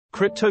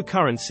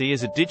Cryptocurrency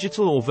is a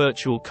digital or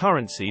virtual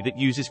currency that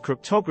uses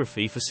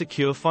cryptography for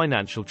secure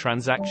financial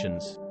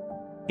transactions.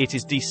 It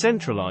is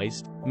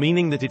decentralized,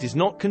 meaning that it is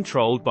not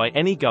controlled by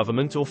any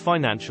government or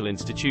financial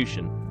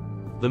institution.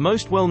 The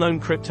most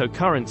well-known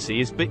cryptocurrency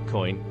is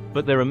Bitcoin,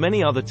 but there are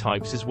many other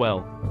types as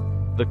well.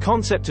 The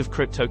concept of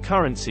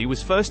cryptocurrency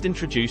was first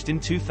introduced in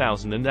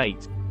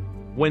 2008,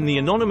 when the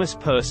anonymous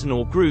person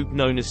or group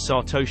known as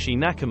Satoshi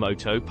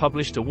Nakamoto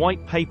published a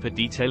white paper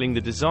detailing the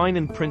design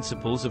and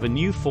principles of a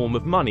new form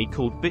of money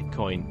called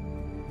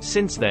Bitcoin.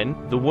 Since then,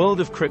 the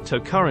world of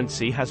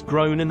cryptocurrency has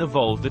grown and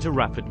evolved at a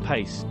rapid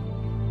pace.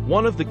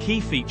 One of the key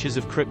features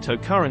of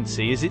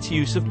cryptocurrency is its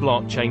use of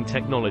blockchain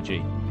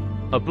technology.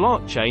 A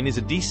blockchain is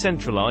a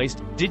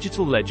decentralized,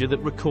 digital ledger that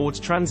records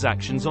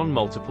transactions on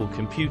multiple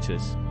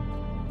computers,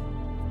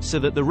 so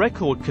that the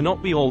record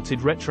cannot be altered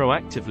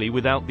retroactively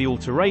without the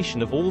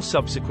alteration of all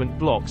subsequent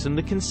blocks and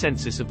the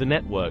consensus of the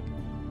network.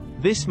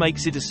 This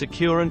makes it a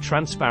secure and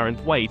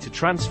transparent way to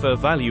transfer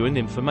value and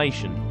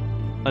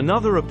information.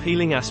 Another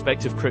appealing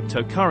aspect of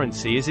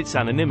cryptocurrency is its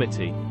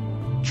anonymity.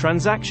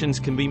 Transactions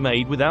can be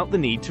made without the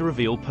need to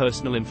reveal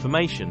personal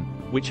information,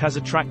 which has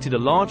attracted a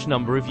large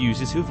number of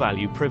users who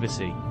value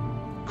privacy.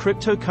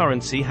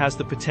 Cryptocurrency has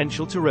the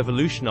potential to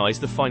revolutionize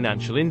the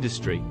financial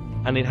industry,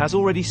 and it has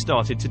already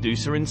started to do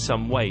so in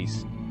some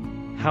ways.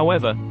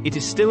 However, it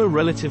is still a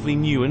relatively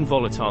new and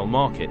volatile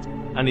market,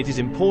 and it is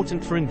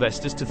important for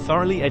investors to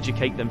thoroughly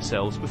educate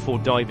themselves before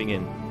diving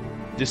in.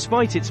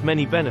 Despite its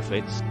many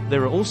benefits,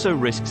 there are also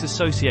risks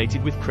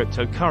associated with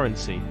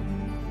cryptocurrency.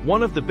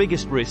 One of the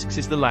biggest risks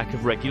is the lack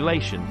of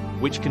regulation,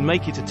 which can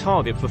make it a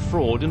target for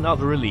fraud and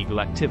other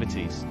illegal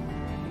activities.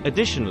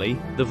 Additionally,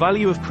 the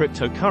value of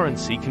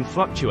cryptocurrency can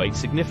fluctuate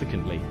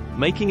significantly,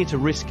 making it a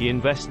risky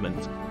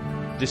investment.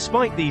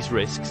 Despite these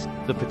risks,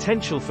 the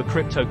potential for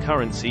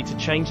cryptocurrency to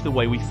change the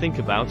way we think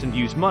about and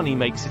use money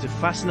makes it a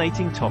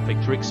fascinating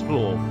topic to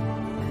explore.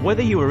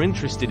 Whether you are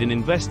interested in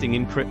investing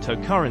in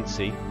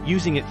cryptocurrency,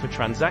 using it for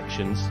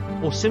transactions,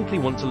 or simply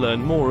want to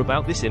learn more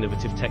about this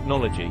innovative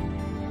technology,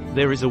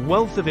 there is a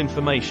wealth of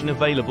information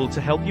available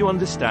to help you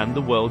understand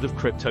the world of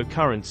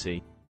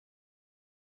cryptocurrency.